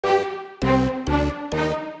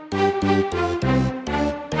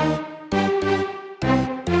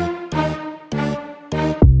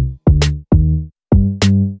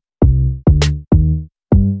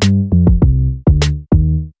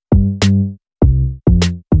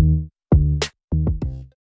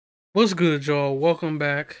What's good, y'all? Welcome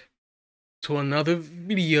back to another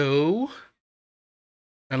video.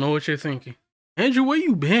 I know what you're thinking. Andrew, where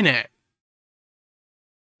you been at?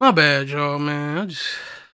 My bad, y'all, man.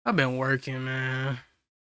 I've been working, man.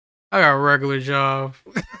 I got a regular job.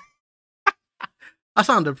 I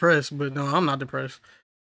sound depressed, but no, I'm not depressed.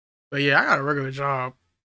 But yeah, I got a regular job.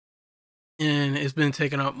 And it's been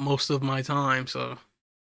taking up most of my time, so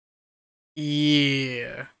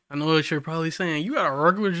yeah. I know what you're probably saying. You got a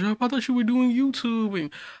regular job? I thought you were doing YouTube.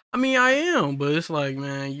 And I mean, I am, but it's like,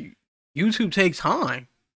 man, YouTube takes time.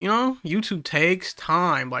 You know, YouTube takes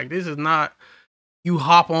time. Like, this is not you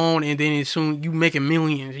hop on and then as soon you making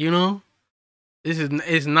millions. You know,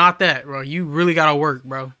 it's not that, bro. You really gotta work,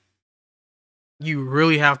 bro. You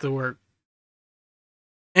really have to work.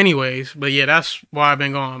 Anyways, but yeah, that's why I've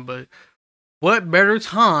been gone. But what better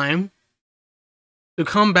time to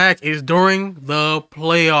come back is during the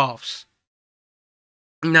playoffs.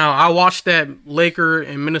 Now, I watched that Laker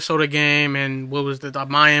and Minnesota game and what was the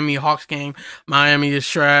Miami Hawks game. Miami is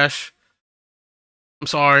trash. I'm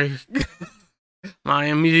sorry.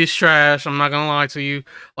 Miami is trash. I'm not gonna lie to you.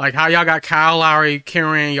 Like, how y'all got Kyle Lowry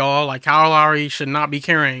carrying y'all. Like, Kyle Lowry should not be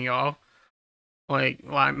carrying y'all. Like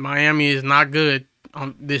Miami is not good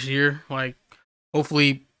this year. Like,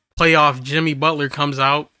 hopefully playoff Jimmy Butler comes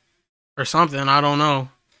out or something. I don't know.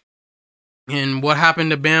 And what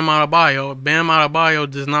happened to Bam Adebayo? Bam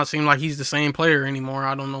Adebayo does not seem like he's the same player anymore.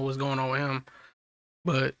 I don't know what's going on with him.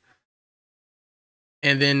 But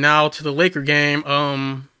and then now to the Laker game.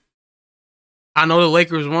 I know the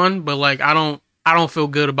Lakers won, but like I don't feel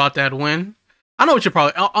good about that win. I know what you're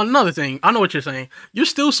probably another thing. I know what you're saying. You're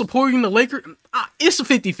still supporting the Lakers. It's a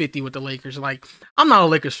 50-50 with the Lakers. Like, I'm not a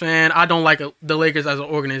Lakers fan. I don't like the Lakers as an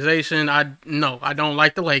organization. I don't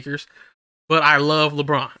like the Lakers, but I love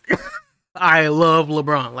LeBron. I love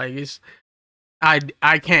LeBron. Like,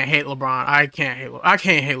 I can't hate LeBron. I can't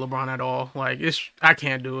hate LeBron at all. Like, I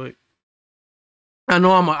can't do it. I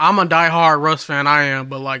know I'm a diehard Russ fan. I am,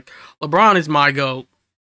 but like LeBron is my GOAT.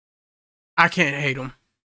 I can't hate him.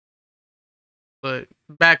 But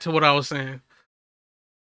back to what I was saying.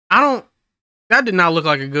 That did not look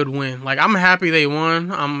like a good win. Like, I'm happy they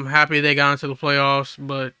won. I'm happy they got into the playoffs,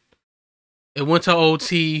 but it went to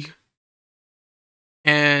OT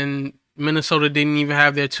and Minnesota didn't even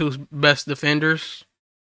have their two best defenders.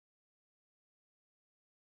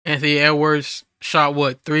 Anthony Edwards shot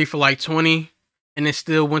what, 3 for like 20, and it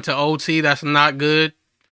still went to OT. That's not good,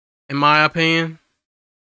 in my opinion.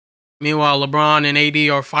 Meanwhile, LeBron and AD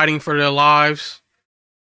are fighting for their lives.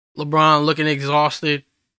 LeBron looking exhausted,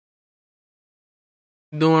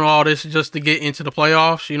 doing all this just to get into the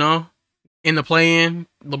playoffs, you know? In the play-in,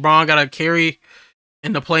 LeBron got a carry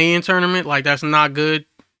in the play-in tournament. Like, that's not good.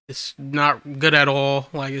 It's not good at all.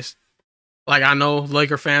 Like, it's like, I know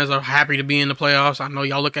Laker fans are happy to be in the playoffs. I know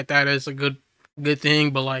y'all look at that as a good thing,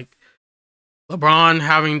 but like LeBron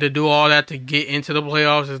having to do all that to get into the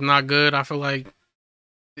playoffs is not good. I feel like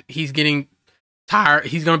he's getting tired.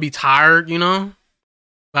 He's gonna be tired, you know.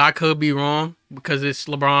 But I could be wrong because it's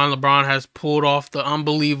LeBron. LeBron has pulled off the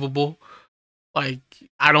unbelievable. Like,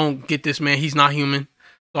 I don't get this man. He's not human.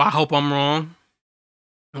 So I hope I'm wrong.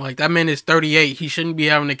 Like, that man is 38. He shouldn't be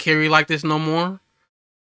having to carry like this no more.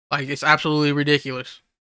 Like, it's absolutely ridiculous.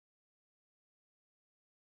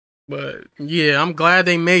 But yeah, I'm glad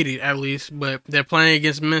they made it at least. But they're playing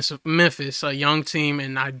against Memphis, a young team,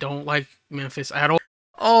 and I don't like Memphis at all.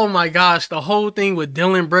 Oh my gosh, the whole thing with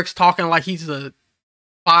Dylan Brooks talking like he's a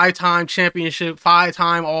 5-time championship,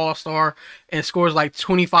 5-time All-Star, and scores like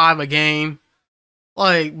 25 a game.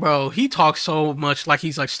 Like, bro, he talks so much like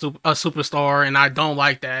he's like a superstar, and I don't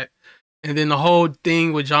like that. And then the whole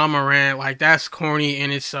thing with John Morant, like, that's corny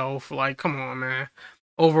in itself. Like, come on, man.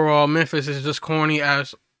 Overall, Memphis is just corny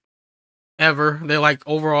as ever. They're like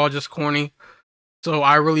overall just corny. So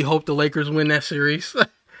I really hope the Lakers win that series.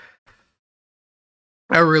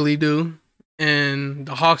 I really do. And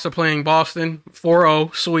the Hawks are playing Boston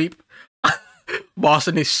 4-0 sweep.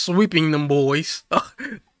 Boston is sweeping them boys.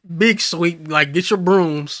 Big sweep. Like, get your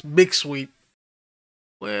brooms. Big sweep.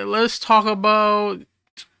 Well, let's talk about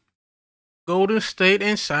Golden State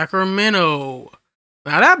and Sacramento.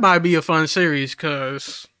 Now, that might be a fun series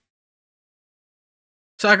because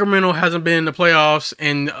Sacramento hasn't been in the playoffs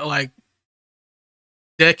in like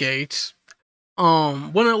decades.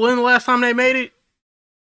 When the last time they made it?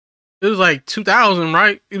 It was like 2000,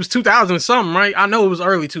 right? It was 2000 something, right? I know it was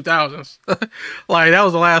early 2000s. Like, that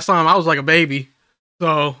was the last time. I was like a baby.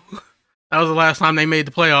 So, that was the last time they made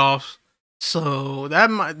the playoffs. So, that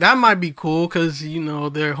might be cool because, you know,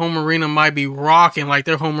 their home arena might be rocking. Like,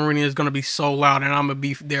 their home arena is going to be so loud and I'm going to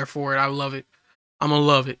be there for it. I love it. I'm going to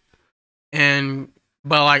love it. And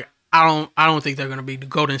but like I don't think they're gonna be the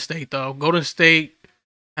Golden State though. Golden State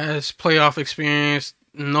has playoff experience.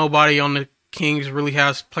 Nobody on the Kings really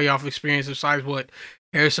has playoff experience besides what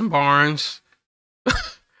Harrison Barnes.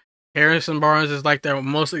 Harrison Barnes is like their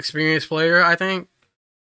most experienced player, I think.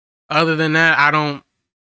 Other than that, I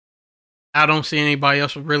don't see anybody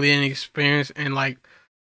else with really any experience. And like,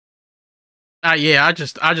 yeah, I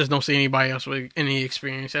just don't see anybody else with any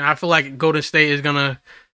experience. And I feel like Golden State is gonna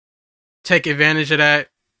take advantage of that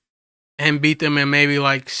and beat them in maybe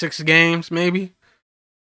like 6 games, maybe.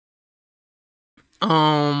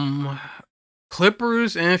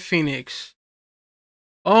 Clippers and Phoenix.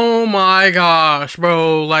 Oh my gosh,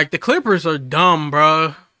 bro! Like the Clippers are dumb,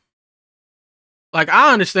 bro. Like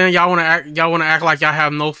I understand y'all wanna act like y'all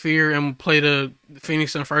have no fear and play the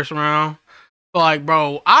Phoenix in the first round. But like,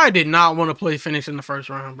 bro, I did not want to play Phoenix in the first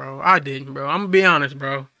round, bro. I didn't, bro. I'm gonna be honest,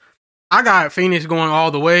 bro. I got Phoenix going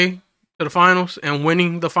all the way to the finals and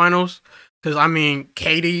winning the finals. Cause I mean,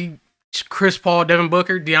 KD, Chris Paul, Devin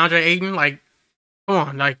Booker, DeAndre Ayton, like, come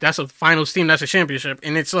on, like that's a finals team, that's a championship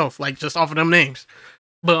in itself, like just off of them names.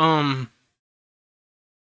 But I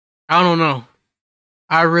don't know.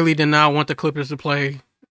 I really did not want the Clippers to play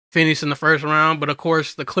Phoenix in the first round, but of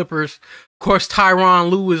course the Clippers, of course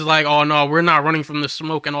Tyronn Lue is like, oh no, we're not running from the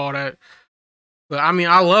smoke and all that. But I mean,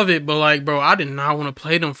 I love it, but like, bro, I did not want to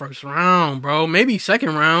play them first round, bro. Maybe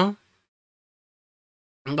second round.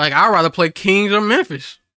 Like, I'd rather play Kings or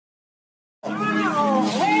Memphis. Oh,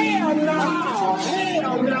 hell no!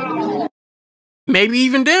 Hell no! Maybe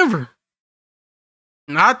even Denver.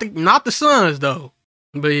 Not the Suns though.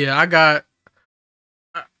 But yeah, I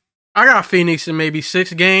got Phoenix in maybe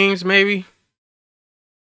 6 games, maybe.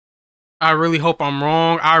 I really hope I'm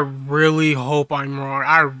wrong. I really hope I'm wrong.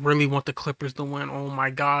 I really want the Clippers to win. Oh my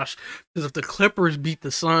gosh. Because if the Clippers beat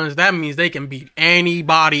the Suns, that means they can beat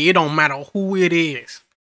anybody. It don't matter who it is.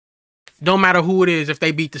 Don't matter who it is if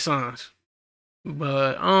they beat the Suns.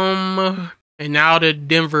 But, and now the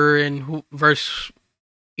Denver and versus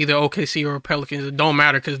either OKC or Pelicans, it don't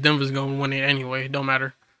matter because Denver's going to win it anyway. It don't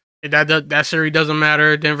matter. That series doesn't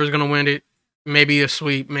matter. Denver's going to win it. Maybe a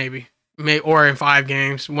sweep, maybe. Or in 5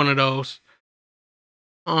 games, one of those.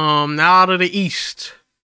 Now out of the East,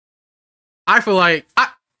 I feel like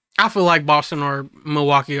Boston or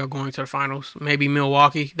Milwaukee are going to the finals. Maybe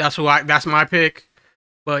Milwaukee. That's my pick.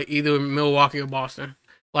 But either Milwaukee or Boston.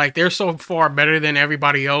 Like they're so far better than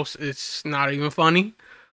everybody else. It's not even funny.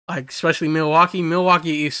 Like especially Milwaukee.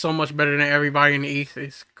 Milwaukee is so much better than everybody in the East.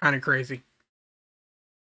 It's kind of crazy.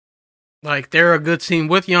 Like they're a good team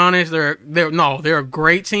with Giannis. They're a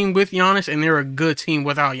great team with Giannis, and they're a good team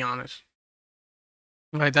without Giannis.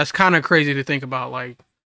 Like that's kind of crazy to think about. Like,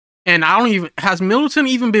 and has Middleton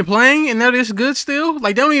even been playing, and that is good still.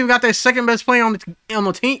 Like they don't even got their second best player on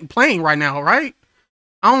the team playing right now, right?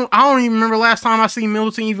 I don't even remember last time I seen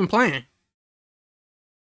Middleton even playing.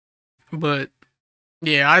 But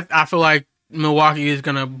yeah, I feel like Milwaukee is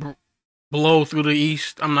gonna blow through the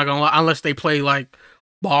East. I'm not gonna lie, unless they play like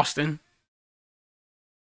Boston.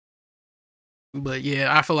 But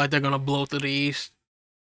yeah, I feel like they're gonna blow through the East.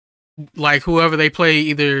 Like whoever they play,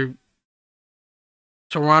 either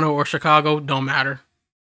Toronto or Chicago, don't matter.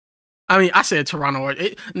 I mean, I said Toronto.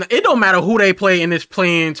 It don't matter who they play in this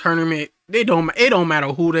play-in tournament. It don't matter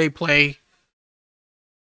who they play.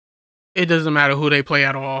 It doesn't matter who they play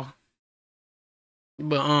at all.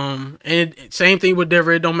 But and same thing with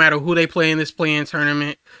Denver. It don't matter who they play in this play-in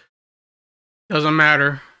tournament. Doesn't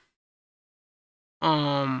matter.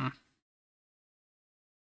 But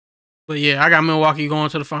yeah, I got Milwaukee going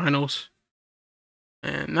to the finals.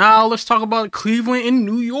 And now let's talk about Cleveland and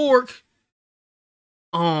New York.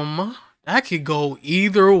 That could go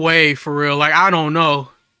either way for real. Like I don't know,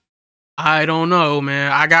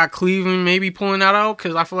 man. I got Cleveland maybe pulling that out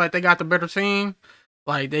because I feel like they got the better team.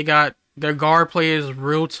 Like they got their guard play is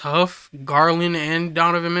real tough. Garland and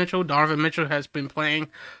Donovan Mitchell. Donovan Mitchell has been playing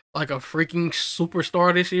like a freaking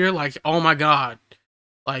superstar this year. Like oh my god,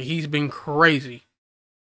 like he's been crazy.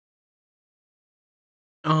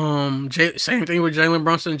 Same thing with Jalen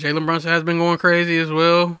Brunson. Jalen Brunson has been going crazy as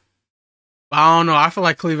well. But I don't know. I feel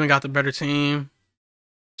like Cleveland got the better team,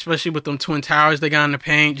 especially with them twin towers they got in the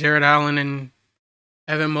paint. Jared Allen and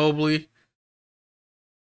Evan Mobley.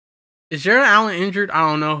 Is Jared Allen injured? I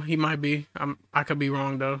don't know. He might be. I could be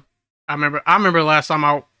wrong though. I remember last time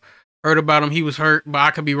I heard about him, he was hurt, but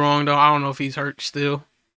I could be wrong though. I don't know if he's hurt still.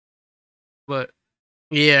 But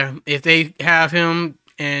yeah, if they have him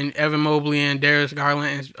and Evan Mobley and Darius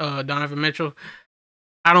Garland and Donovan Mitchell,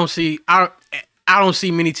 I don't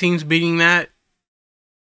see many teams beating that.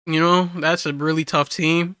 You know, that's a really tough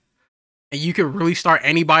team. and you could really start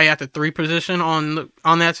anybody at the 3 position on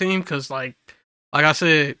that team because like I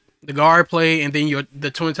said, the guard play and then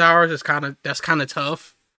the Twin Towers is that's kind of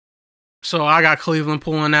tough. So I got Cleveland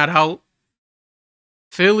pulling that out.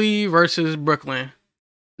 Philly versus Brooklyn.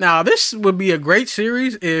 Now this would be a great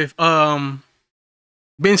series if Ben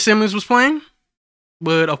Simmons was playing,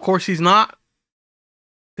 but of course he's not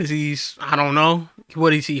because I don't know,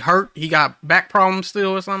 what is he hurt? He got back problems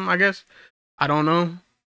still or something, I guess. I don't know.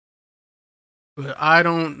 But I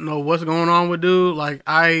don't know what's going on with dude. Like,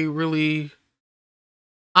 I'm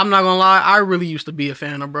not gonna lie, I really used to be a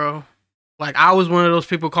fan of bro. Like, I was one of those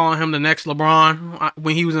people calling him the next LeBron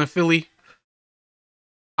when he was in Philly.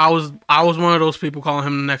 I was one of those people calling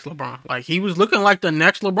him the next LeBron. Like, he was looking like the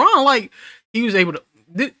next LeBron. Like, he was able to.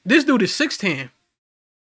 This dude is 6'10".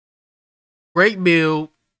 Great build,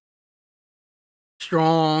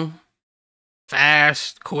 strong,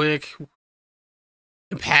 fast, quick,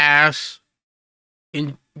 can pass,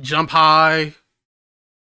 can jump high.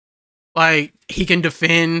 Like, he can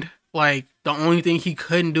defend. Like, the only thing he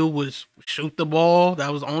couldn't do was shoot the ball.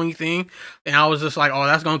 That was the only thing. And I was just like, oh,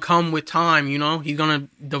 that's going to come with time, you know? He's going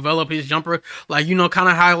to develop his jumper. Like, you know, kind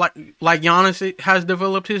of how, like Giannis has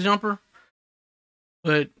developed his jumper.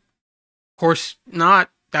 But, of course, not.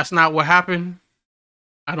 That's not what happened.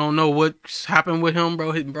 I don't know what's happened with him,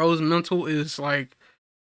 bro. His bro's mental is, like,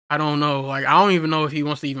 I don't know. Like, I don't even know if he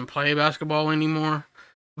wants to even play basketball anymore.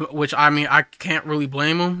 Which, I mean, I can't really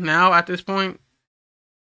blame him now at this point.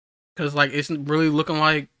 Because, like, it's really looking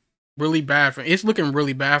like really bad for him. It's looking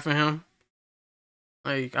really bad for him.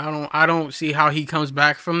 Like, I don't see how he comes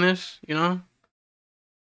back from this, you know?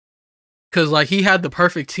 Because, like, he had the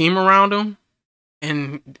perfect team around him,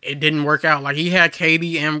 and it didn't work out. Like, he had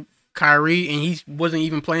KD and Kyrie, and he wasn't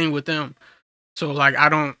even playing with them. So, like, I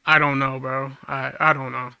don't know, bro. I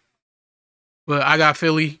don't know. But I got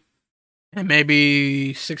Philly, and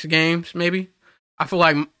maybe 6 games, maybe. I feel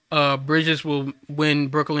like Bridges will win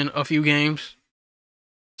Brooklyn a few games.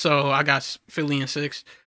 So I got Philly in 6.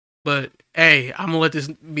 But hey, I'm gonna let this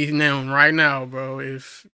be known right now, bro.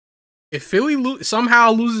 If Philly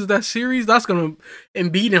somehow loses that series, that's gonna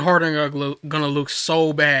Embiid and Harden are gonna look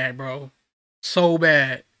so bad, bro. So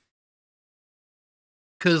bad.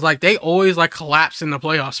 Cause like they always like collapse in the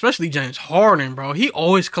playoffs, especially James Harden, bro. He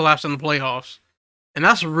always collapses in the playoffs. And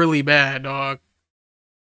that's really bad, dog.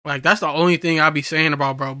 Like, that's the only thing I be saying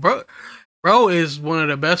about bro. Bro is one of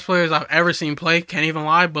the best players I've ever seen play. Can't even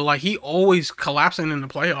lie. But, like, he always collapsing in the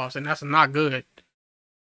playoffs. And that's not good.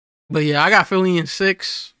 But, yeah, I got Philly in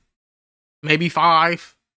 6. Maybe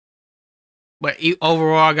 5. But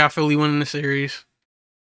overall, I got Philly winning the series.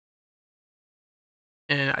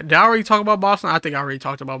 And did I already talk about Boston? I think I already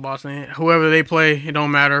talked about Boston. Whoever they play, it don't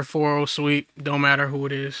matter. 4-0 sweep. Don't matter who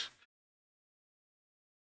it is.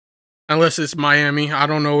 Unless it's Miami. I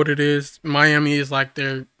don't know what it is. Miami is like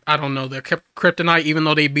I don't know, their kryptonite, even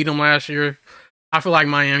though they beat them last year. I feel like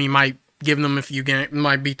Miami might give them a few games,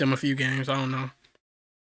 might beat them a few games. I don't know.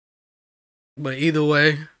 But either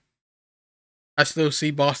way, I still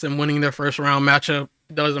see Boston winning their first round matchup.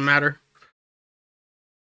 Doesn't matter.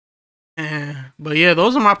 But yeah,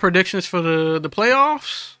 those are my predictions for the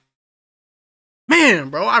playoffs. Man,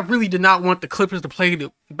 bro, I really did not want the Clippers to play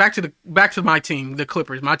back to my team, the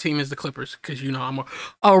Clippers. My team is the Clippers because you know I'm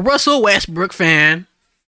a Russell Westbrook fan.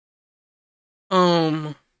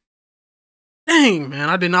 Dang, man,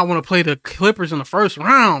 I did not want to play the Clippers in the first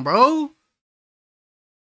round, bro.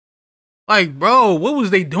 Like, bro, what was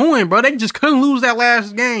they doing, bro? They just couldn't lose that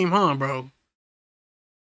last game, huh, bro?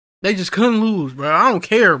 They just couldn't lose, bro. I don't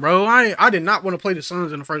care, bro. I did not want to play the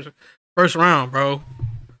Suns in the first round, bro.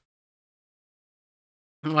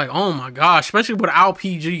 I'm like, oh my gosh, especially without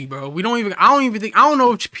PG, bro. I don't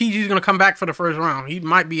know if PG is gonna come back for the first round. He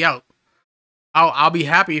might be out. I'll be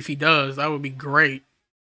happy if he does. That would be great.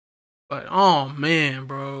 But oh man,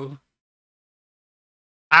 bro.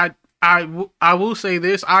 I will say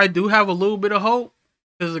this. I do have a little bit of hope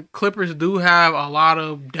because the Clippers do have a lot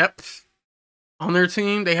of depth on their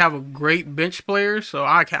team. They have a great bench player, so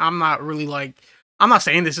I'm not really like. I'm not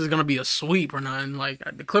saying this is going to be a sweep or nothing. Like,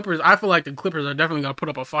 the Clippers, I feel like the Clippers are definitely going to put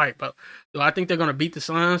up a fight. But do I think they're going to beat the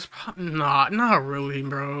Suns? Not really,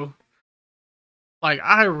 bro. Like,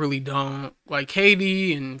 I really don't. Like,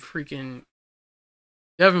 KD and freaking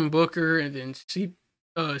Devin Booker and then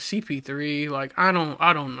CP3. Like, I don't know.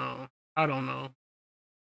 I don't know.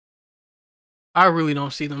 I really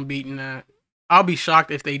don't see them beating that. I'll be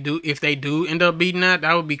shocked if they do end up beating that.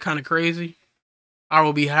 That would be kind of crazy. I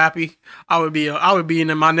will be happy. I would be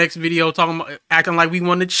in my next video acting like we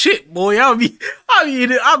won the shit, boy. I'll be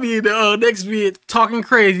in the next video talking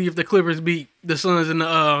crazy if the Clippers beat the Suns in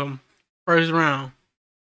first round.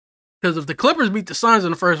 Because if the Clippers beat the Suns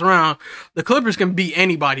in the first round, the Clippers can beat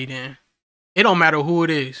anybody then. It don't matter who it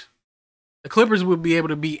is. The Clippers would be able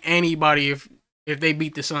to beat anybody if they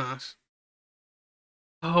beat the Suns.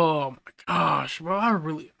 Oh my gosh, bro.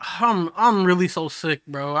 I'm really so sick,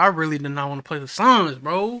 bro. I really did not want to play the Suns,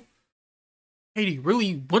 bro. KD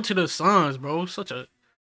really went to the Suns, bro. Such a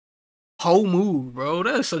whole move, bro.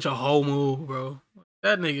 That is such a whole move, bro.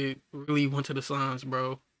 That nigga really went to the Suns,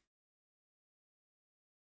 bro.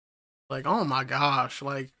 Like, oh my gosh,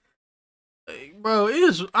 like, bro, it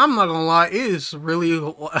is. I'm not gonna lie, it is really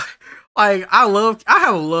like I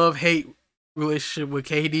have a love-hate relationship with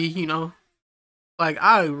KD. You know, like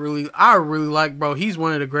I really like, bro. He's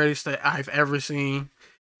one of the greatest that I've ever seen.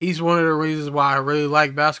 He's one of the reasons why I really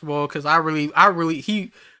like basketball, because I really like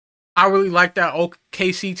that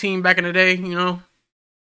OKC team back in the day. You know,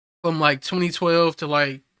 from like 2012 to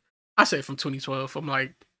like, I say from 2012, from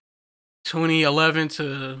like 2011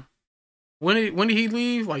 to when did he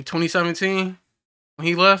leave? Like 2017 when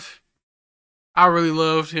he left. I really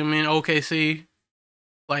loved him in OKC.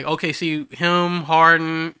 Like OKC, him,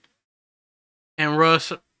 Harden, and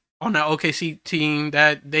Russ on that OKC team,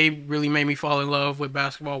 that they really made me fall in love with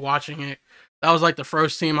basketball watching it. That was like the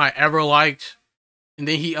first team I ever liked. And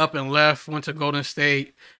then he up and left, went to Golden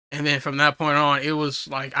State. And then from that point on, it was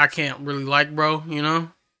like I can't really like bro, you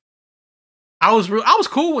know? I was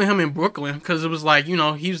cool with him in Brooklyn, because it was like, you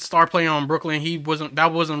know, he was star player on Brooklyn.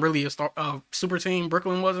 That wasn't really a super team.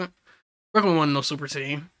 Brooklyn wasn't no super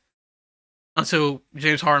team until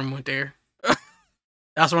James Harden went there.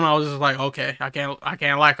 That's when I was just like, okay, I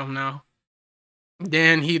can't like him now.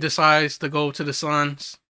 Then he decides to go to the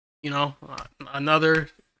Suns, you know, another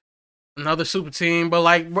super team. But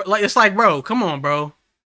like it's like, bro, come on, bro.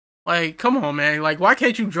 Like, come on, man. Like, why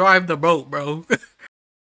can't you drive the boat, bro?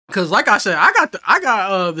 Because, like I said, I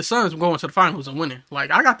got the Suns going to the finals and winning.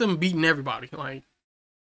 Like, I got them beating everybody. Like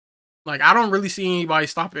I don't really see anybody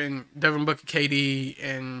stopping Devin Booker, KD,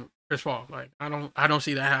 and Chris Paul. Like, I don't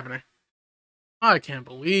see that happening. I can't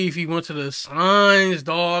believe he went to the Suns,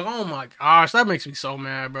 dog. Oh my gosh, that makes me so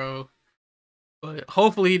mad, bro. But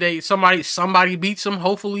hopefully somebody beats him.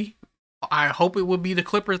 Hopefully, I hope it would be the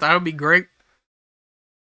Clippers. That would be great.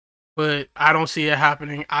 But I don't see it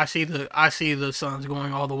happening. I see the Suns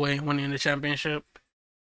going all the way and winning the championship.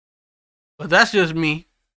 But that's just me.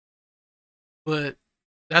 But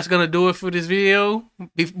that's gonna do it for this video.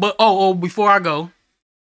 But before I go,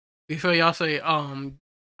 before y'all say,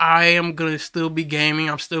 I am gonna still be gaming.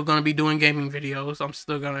 I'm still gonna be doing gaming videos. I'm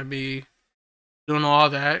still gonna be doing all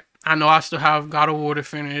that. I know I still have God of War to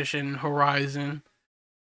finish and Horizon.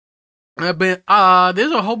 But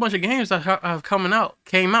there's a whole bunch of games that have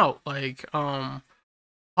came out. Like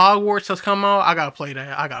Hogwarts has come out. I gotta play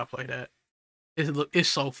that. It's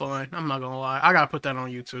so fun. I'm not gonna lie. I gotta put that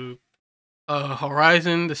on YouTube.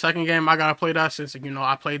 Horizon, the second game, I gotta play that since, you know,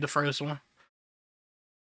 I played the first one.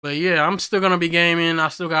 But yeah, I'm still gonna be gaming. I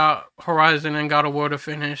still got Horizon and God of War to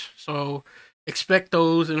finish. So expect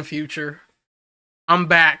those in the future. I'm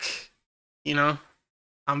back. You know,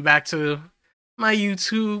 I'm back to my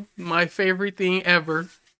YouTube, my favorite thing ever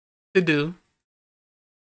to do.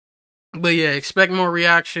 But yeah, expect more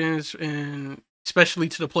reactions, and especially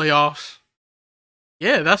to the playoffs.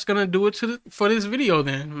 Yeah, that's gonna do it for this video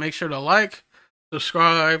then. Make sure to like,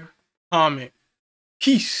 subscribe, comment.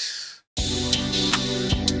 Peace.